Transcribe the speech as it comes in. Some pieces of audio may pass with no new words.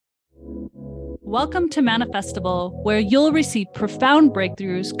Welcome to Manifestival, where you'll receive profound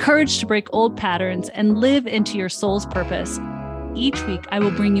breakthroughs, courage to break old patterns, and live into your soul's purpose. Each week, I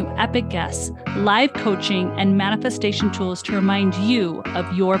will bring you epic guests, live coaching, and manifestation tools to remind you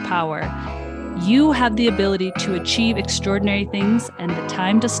of your power. You have the ability to achieve extraordinary things, and the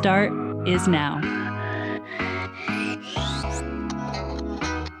time to start is now.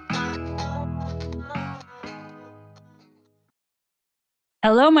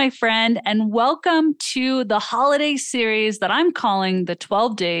 Hello, my friend, and welcome to the holiday series that I'm calling the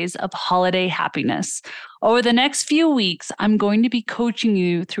 12 Days of Holiday Happiness. Over the next few weeks, I'm going to be coaching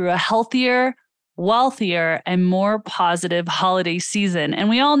you through a healthier, wealthier, and more positive holiday season. And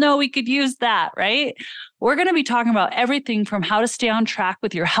we all know we could use that, right? We're going to be talking about everything from how to stay on track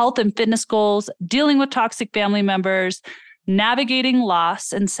with your health and fitness goals, dealing with toxic family members, navigating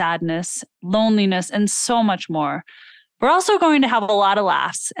loss and sadness, loneliness, and so much more. We're also going to have a lot of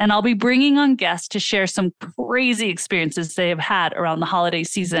laughs, and I'll be bringing on guests to share some crazy experiences they have had around the holiday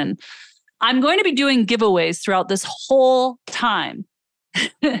season. I'm going to be doing giveaways throughout this whole time.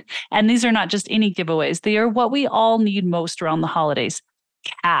 And these are not just any giveaways. They are what we all need most around the holidays.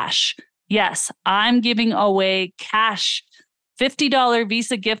 Cash. Yes, I'm giving away cash. $50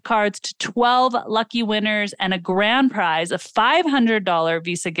 Visa gift cards to 12 lucky winners and a grand prize of $500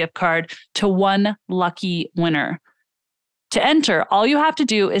 Visa gift card to one lucky winner. To enter, all you have to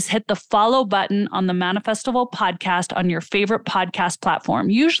do is hit the follow button on the Manifestival podcast on your favorite podcast platform.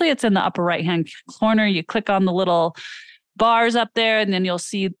 Usually it's in the upper right-hand corner. You click on the little bars up there, and then you'll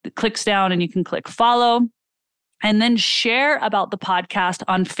see it clicks down and you can click follow. And then share about the podcast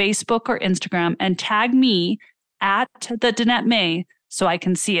on Facebook or Instagram and tag me at the Danette May so I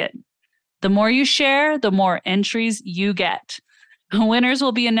can see it. The more you share, the more entries you get. Winners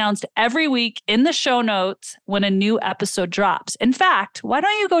will be announced every week in the show notes when a new episode drops. In fact, why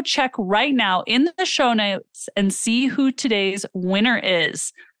don't you go check right now in the show notes and see who today's winner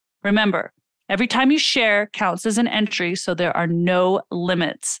is? Remember, every time you share counts as an entry, so there are no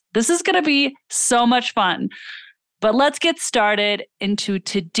limits. This is going to be so much fun. But let's get started into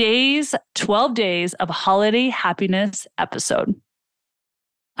today's 12 Days of Holiday Happiness episode.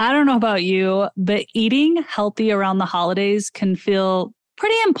 I don't know about you, but eating healthy around the holidays can feel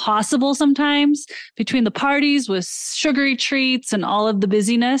pretty impossible sometimes. Between the parties with sugary treats and all of the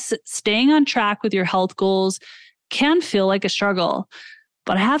busyness, staying on track with your health goals can feel like a struggle.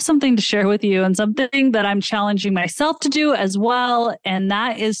 But I have something to share with you and something that I'm challenging myself to do as well. And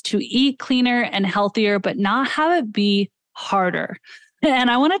that is to eat cleaner and healthier, but not have it be harder.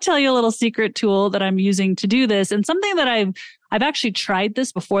 And I want to tell you a little secret tool that I'm using to do this, and something that I've actually tried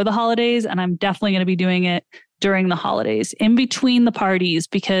this before the holidays, and I'm definitely going to be doing it during the holidays, in between the parties,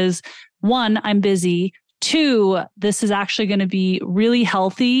 because one, I'm busy. Two, this is actually going to be really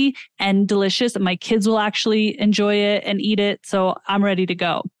healthy and delicious, and my kids will actually enjoy it and eat it. So I'm ready to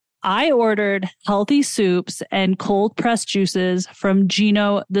go. I ordered healthy soups and cold pressed juices from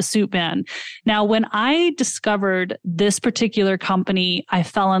Gino the Soup Man. Now, when I discovered this particular company, I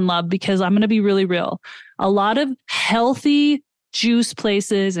fell in love because I'm going to be really real. A lot of healthy juice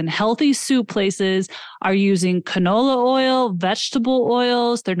places and healthy soup places are using canola oil, vegetable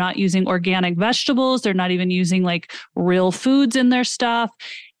oils. They're not using organic vegetables. They're not even using like real foods in their stuff.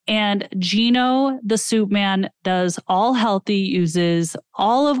 And Gino the Soup Man does all healthy, uses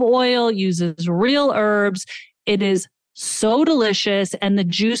olive oil, uses real herbs. It is so delicious. And the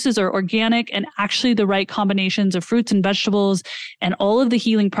juices are organic and actually the right combinations of fruits and vegetables and all of the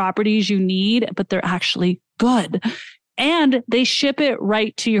healing properties you need, but they're actually good. And they ship it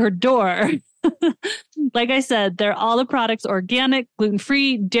right to your door. Like I said, they're all the products organic,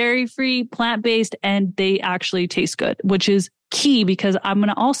 gluten-free, dairy-free, plant-based, and they actually taste good, which is key because I'm going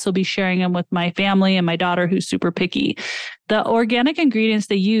to also be sharing them with my family and my daughter who's super picky. The organic ingredients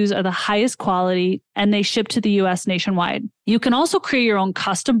they use are the highest quality and they ship to the US nationwide. You can also create your own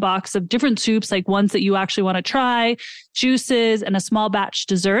custom box of different soups, like ones that you actually want to try, juices, and a small batch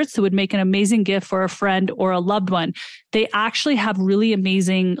desserts that would make an amazing gift for a friend or a loved one. They actually have really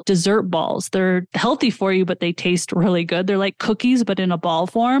amazing dessert balls. They're healthy for you, but they taste really good. They're like cookies, but in a ball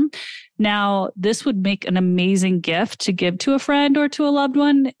form. Now, this would make an amazing gift to give to a friend or to a loved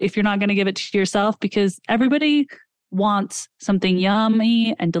one if you're not going to give it to yourself, because everybody wants something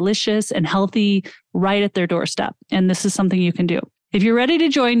yummy and delicious and healthy right at their doorstep. And this is something you can do. If you're ready to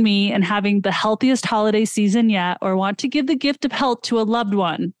join me in having the healthiest holiday season yet, or want to give the gift of health to a loved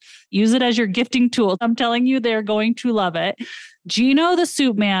one, use it as your gifting tool. I'm telling you, they're going to love it. Gino the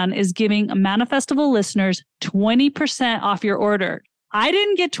Soup Man is giving Manifestival listeners 20% off your order. I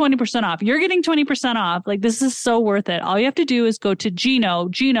didn't get 20% off. You're getting 20% off. Like, this is so worth it. All you have to do is go to Gino,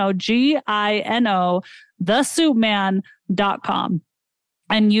 Gino, thesoupman.com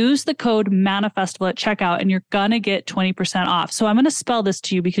and use the code Manifestival at checkout, and you're going to get 20% off. So I'm going to spell this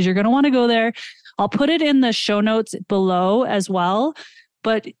to you because you're going to want to go there. I'll put it in the show notes below as well.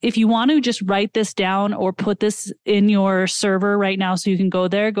 But if you want to just write this down or put this in your server right now so you can go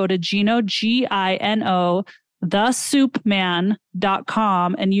there, go to Gino, Gino,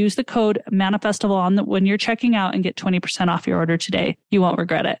 thesoupman.com and use the code Manifestival when you're checking out and get 20% off your order today. You won't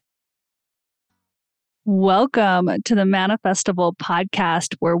regret it. Welcome to the Manifestival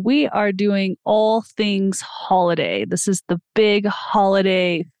podcast, where we are doing all things holiday. This is the big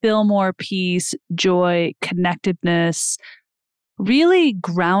holiday, feel more peace, joy, connectedness, really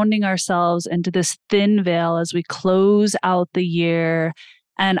grounding ourselves into this thin veil as we close out the year.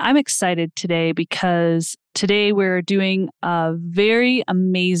 And I'm excited today because today we're doing a very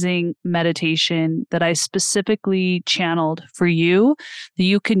amazing meditation that I specifically channeled for you that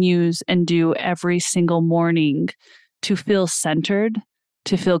you can use and do every single morning to feel centered,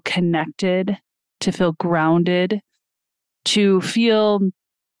 to feel connected, to feel grounded, to feel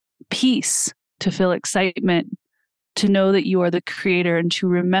peace, to feel excitement, to know that you are the creator, and to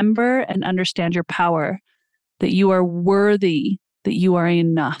remember and understand your power, that you are worthy, that you are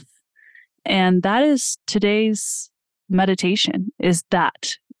enough. And that is today's meditation, is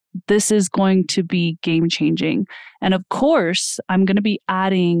that this is going to be game changing. And of course, I'm going to be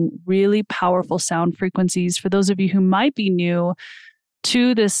adding really powerful sound frequencies. For those of you who might be new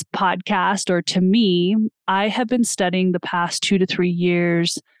to this podcast or to me, I have been studying the past 2 to 3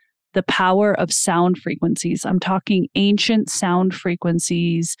 years the power of sound frequencies. I'm talking ancient sound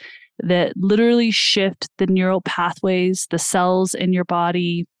frequencies that literally shift the neural pathways, the cells in your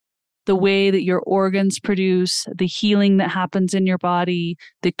body, the way that your organs produce, the healing that happens in your body,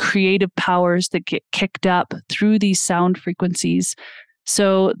 the creative powers that get kicked up through these sound frequencies.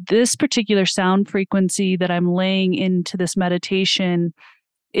 So this particular sound frequency that I'm laying into this meditation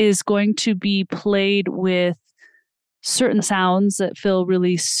is going to be played with certain sounds that feel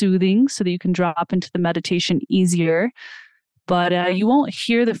really soothing so that you can drop into the meditation easier. But you won't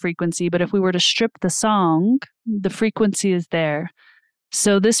hear the frequency. But if we were to strip the song, the frequency is there.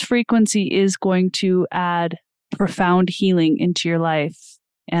 So this frequency is going to add profound healing into your life.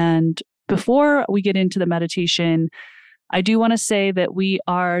 And before we get into the meditation, I do want to say that we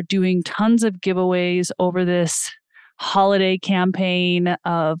are doing tons of giveaways over this holiday campaign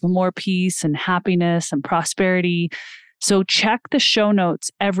of more peace and happiness and prosperity. So check the show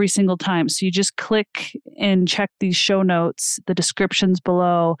notes every single time. So you just click and check these show notes, the descriptions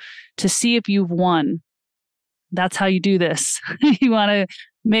below, to see if you've won. That's how you do this. You want to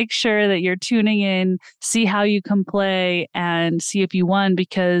make sure that you're tuning in, see how you can play, and see if you won,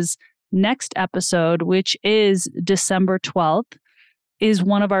 because next episode, which is December 12th, is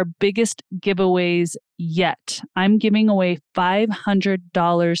one of our biggest giveaways yet. I'm giving away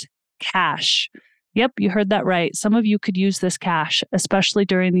 $500 cash. Yep, you heard that right. Some of you could use this cash, especially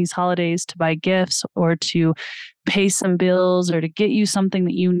during these holidays, to buy gifts or to pay some bills or to get you something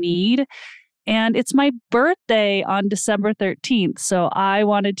that you need. And it's my birthday on December 13th. So I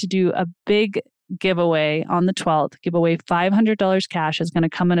wanted to do a big giveaway on the 12th. Give away $500 cash. Is going to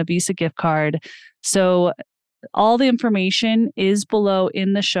come in a Visa gift card. So all the information is below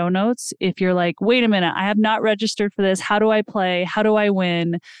in the show notes. If you're like, wait a minute, I have not registered for this. How do I play? How do I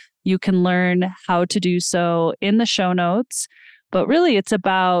win? You can learn how to do so in the show notes. But really, it's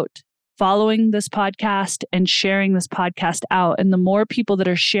about following this podcast and sharing this podcast out. And the more people that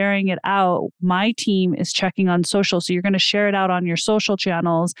are sharing it out, my team is checking on social. So you're going to share it out on your social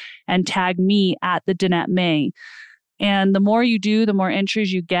channels and tag me at the Danette May. And the more you do, the more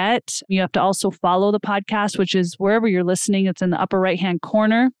entries you get. You have to also follow the podcast, which is wherever you're listening. It's in the upper right-hand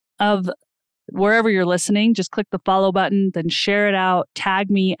corner of wherever you're listening. Just click the follow button, then share it out. Tag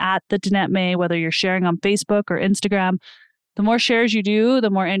me at the Danette May, whether you're sharing on Facebook or Instagram. The more shares you do, the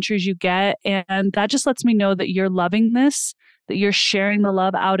more entries you get. And that just lets me know that you're loving this, that you're sharing the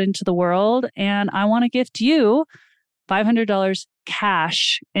love out into the world. And I want to gift you $500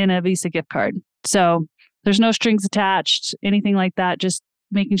 cash in a Visa gift card. So there's no strings attached, anything like that. Just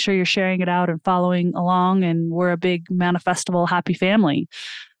making sure you're sharing it out and following along. And we're a big Manifestival happy family.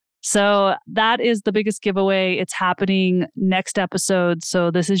 So that is the biggest giveaway. It's happening next episode. So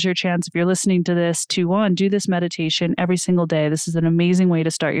this is your chance, if you're listening to this, to one, do this meditation every single day. This is an amazing way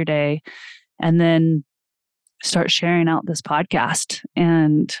to start your day. And then start sharing out this podcast.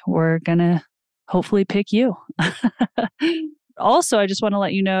 And we're going to hopefully pick you. also, I just want to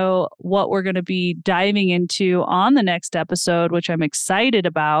let you know what we're going to be diving into on the next episode, which I'm excited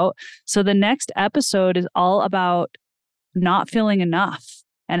about. So the next episode is all about not feeling enough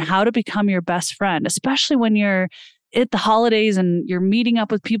and how to become your best friend, especially when you're at the holidays and you're meeting up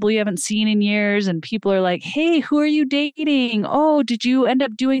with people you haven't seen in years and people are like, hey, who are you dating? Oh, did you end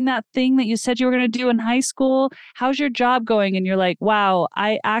up doing that thing that you said you were going to do in high school? How's your job going? And you're like, wow,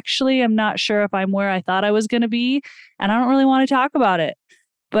 I actually am not sure if I'm where I thought I was going to be, and I don't really want to talk about it.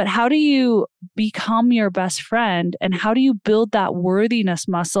 But how do you become your best friend, and how do you build that worthiness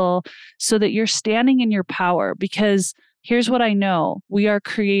muscle so that you're standing in your power? Because here's what I know. We are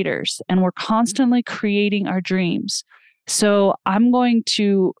creators and we're constantly creating our dreams. So I'm going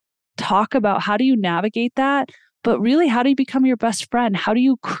to talk about how do you navigate that, but really, how do you become your best friend? How do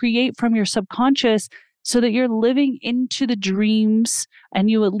you create from your subconscious so that you're living into the dreams and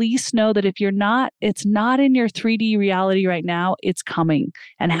you at least know that if you're not, it's not in your 3D reality right now, it's coming,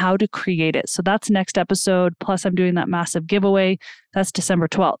 and how to create it. So that's next episode. Plus, I'm doing that massive giveaway. That's December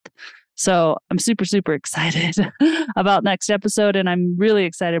 12th. So I'm super, super excited about next episode. And I'm really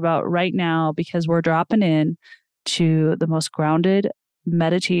excited about right now because we're dropping in to the most grounded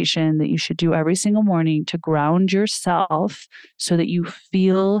meditation that you should do every single morning to ground yourself so that you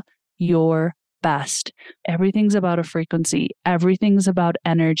feel your best. Everything's about a frequency. Everything's about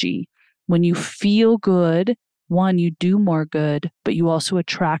energy. When you feel good, one, you do more good, but you also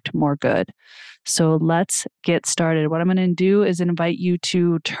attract more good. So let's get started. What I'm going to do is invite you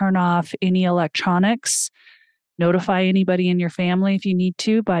to turn off any electronics, notify anybody in your family if you need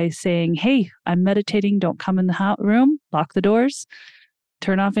to by saying, hey, I'm meditating. Don't come in the room. Lock the doors.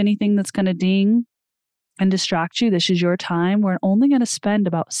 Turn off anything that's going to ding and distract you. This is your time. We're only going to spend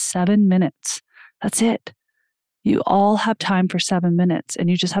about 7 minutes. That's it. You all have time for 7 minutes,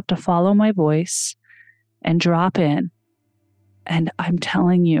 and you just have to follow my voice and drop in. And I'm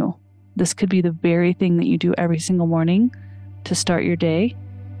telling you, this could be the very thing that you do every single morning to start your day,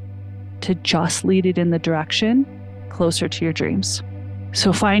 to just lead it in the direction closer to your dreams.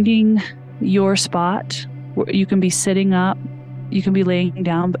 So finding your spot where you can be sitting up, you can be laying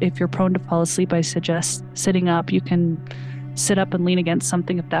down, but if you're prone to fall asleep, I suggest sitting up. You can sit up and lean against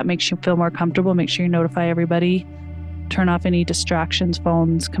something if that makes you feel more comfortable. Make sure you notify everybody. Turn off any distractions,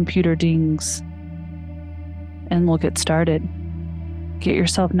 phones, computer dings, and we'll get started. Get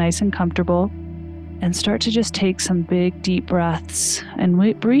yourself nice and comfortable and start to just take some big, deep breaths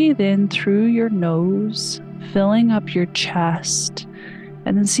and breathe in through your nose, filling up your chest,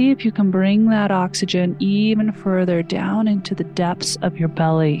 and then see if you can bring that oxygen even further down into the depths of your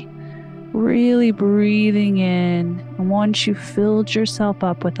belly. Really breathing in. And once you've filled yourself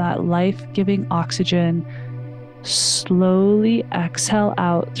up with that life-giving oxygen, slowly exhale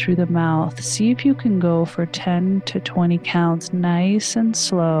out through the mouth. See if you can go for 10 to 20 counts, nice and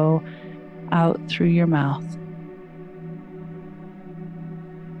slow, out through your mouth.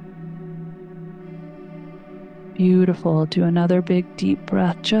 Beautiful. Do another big deep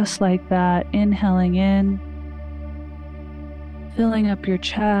breath just like that. Inhaling in, filling up your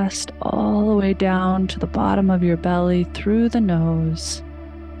chest all the way down to the bottom of your belly through the nose.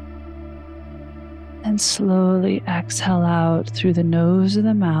 And slowly exhale out through the nose or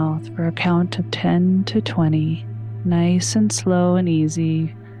the mouth for a count of 10 to 20. Nice and slow and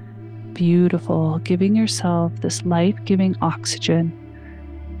easy. Beautiful. Giving yourself this life-giving oxygen.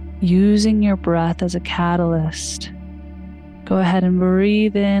 Using your breath as a catalyst. Go ahead and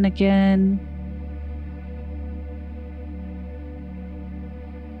breathe in again.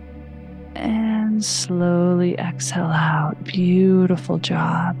 And slowly exhale out. Beautiful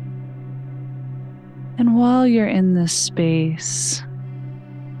job. And while you're in this space,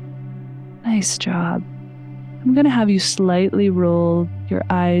 nice job. I'm going to have you slightly roll your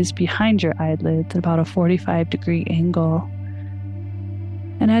eyes behind your eyelids at about a 45-degree angle.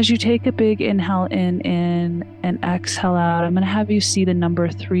 And as you take a big inhale in and exhale out, I'm going to have you see the number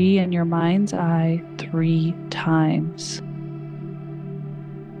 3 in your mind's eye 3 times.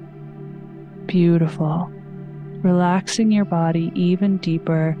 Beautiful. Relaxing your body even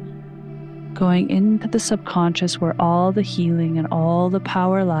deeper. Going into the subconscious where all the healing and all the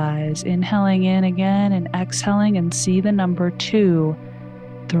power lies. Inhaling in again and exhaling, and see the number 2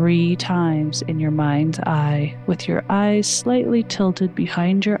 3 times in your mind's eye, with your eyes slightly tilted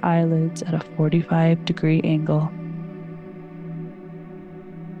behind your eyelids at a 45-degree angle.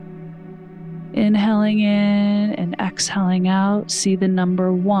 Inhaling in and exhaling out, see the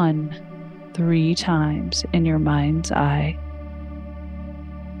number 1 3 times in your mind's eye.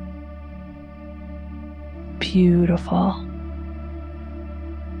 Beautiful.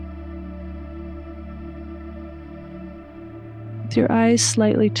 With your eyes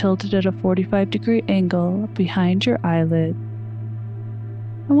slightly tilted at a 45-degree angle behind your eyelid,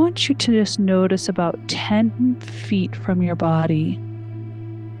 I want you to just notice about 10 feet from your body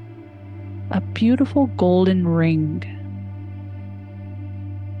a beautiful golden ring.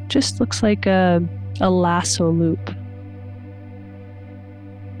 Just looks like a lasso loop.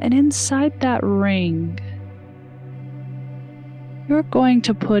 And inside that ring, you're going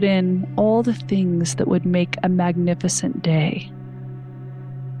to put in all the things that would make a magnificent day.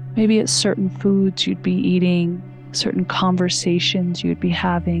 Maybe it's certain foods you'd be eating, certain conversations you'd be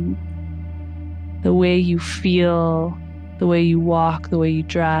having, the way you feel, the way you walk, the way you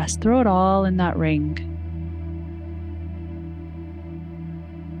dress. Throw it all in that ring.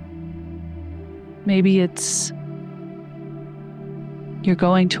 Maybe it's you're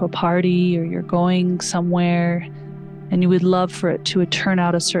going to a party or you're going somewhere and you would love for it to turn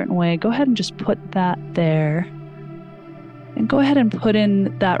out a certain way. Go ahead and just put that there. And go ahead and put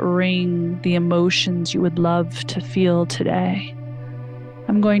in that ring the emotions you would love to feel today.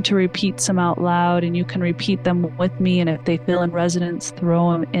 I'm going to repeat some out loud and you can repeat them with me, and if they feel in resonance,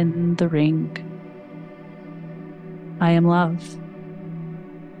 throw them in the ring. I am love.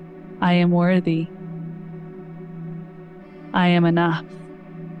 I am worthy. I am enough.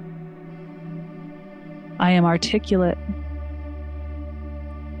 I am articulate.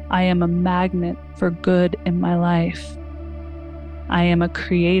 I am a magnet for good in my life. I am a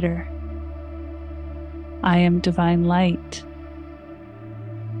creator. I am divine light.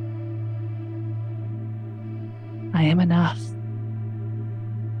 I am enough.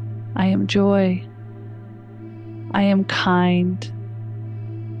 I am joy. I am kind.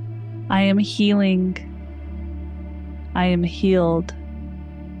 I am healing. I am healed.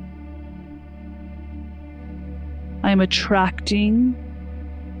 I am attracting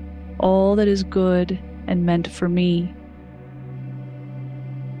all that is good and meant for me.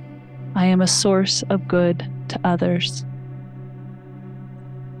 I am a source of good to others.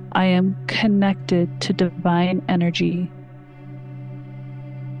 I am connected to divine energy,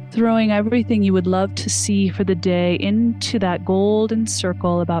 throwing everything you would love to see for the day into that golden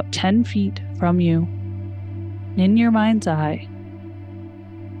circle about 10 feet from you, in your mind's eye.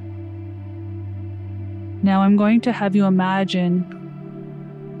 Now I'm going to have you imagine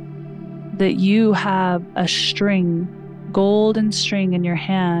that you have a string, golden string in your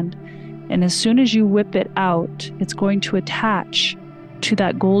hand, and as soon as you whip it out, it's going to attach to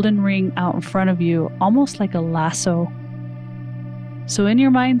that golden ring out in front of you, almost like a lasso. So in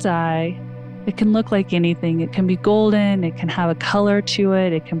your mind's eye, it can look like anything. It can be golden, it can have a color to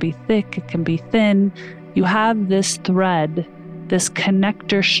it, it can be thick, it can be thin. You have this thread, this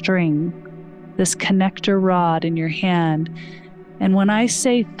connector string, this connector rod in your hand. And when I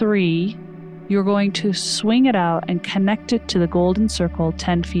say 3, you're going to swing it out and connect it to the golden circle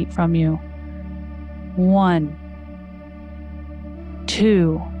 10 feet from you. 1,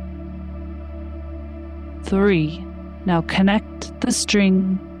 2, 3. Now connect the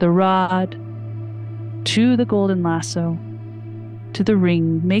string, the rod, to the golden lasso, to the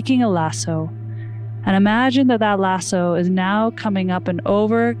ring, making a lasso. And imagine that that lasso is now coming up and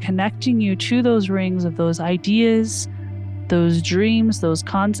over, connecting you to those rings of those ideas, those dreams, those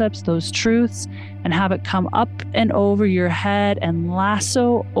concepts, those truths, and have it come up and over your head and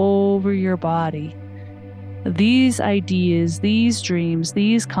lasso over your body. These ideas, these dreams,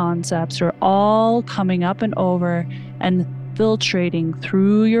 these concepts are all coming up and over and filtrating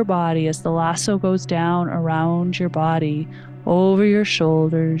through your body as the lasso goes down around your body, over your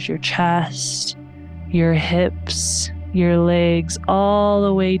shoulders, your chest, your hips, your legs, all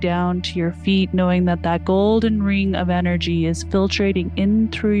the way down to your feet, knowing that that golden ring of energy is filtrating in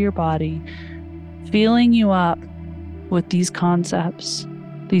through your body, filling you up with these concepts,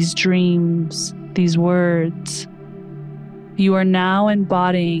 these dreams, these words. You are now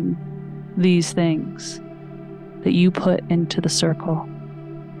embodying these things that you put into the circle.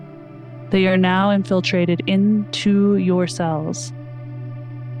 They are now infiltrated into your cells.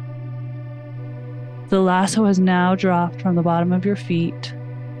 The lasso has now dropped from the bottom of your feet.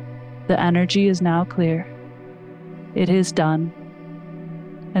 The energy is now clear. It is done.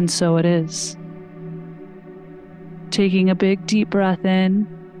 And so it is. Taking a big deep breath in,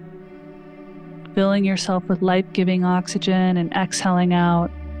 filling yourself with life-giving oxygen and exhaling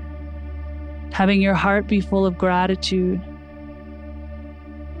out, having your heart be full of gratitude,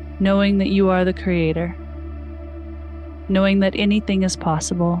 knowing that you are the creator, knowing that anything is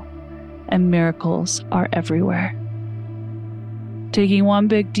possible and miracles are everywhere. Taking one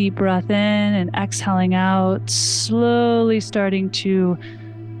big deep breath in and exhaling out, slowly starting to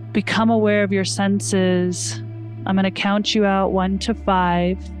become aware of your senses, I'm going to count you out 1 to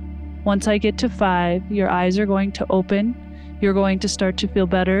 5. Once I get to 5, your eyes are going to open. You're going to start to feel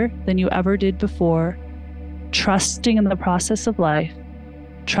better than you ever did before, trusting in the process of life,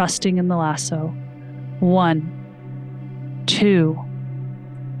 trusting in the lasso. 1, 2,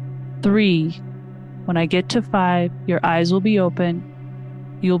 3. When I get to 5, your eyes will be open.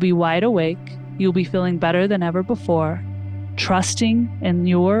 You'll be wide awake. You'll be feeling better than ever before, trusting in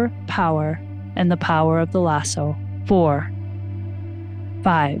your power and the power of the lasso. 4,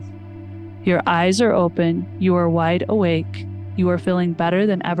 5. Your eyes are open. You are wide awake. You are feeling better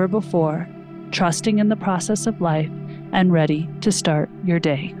than ever before, trusting in the process of life and ready to start your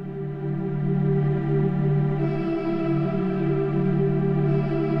day.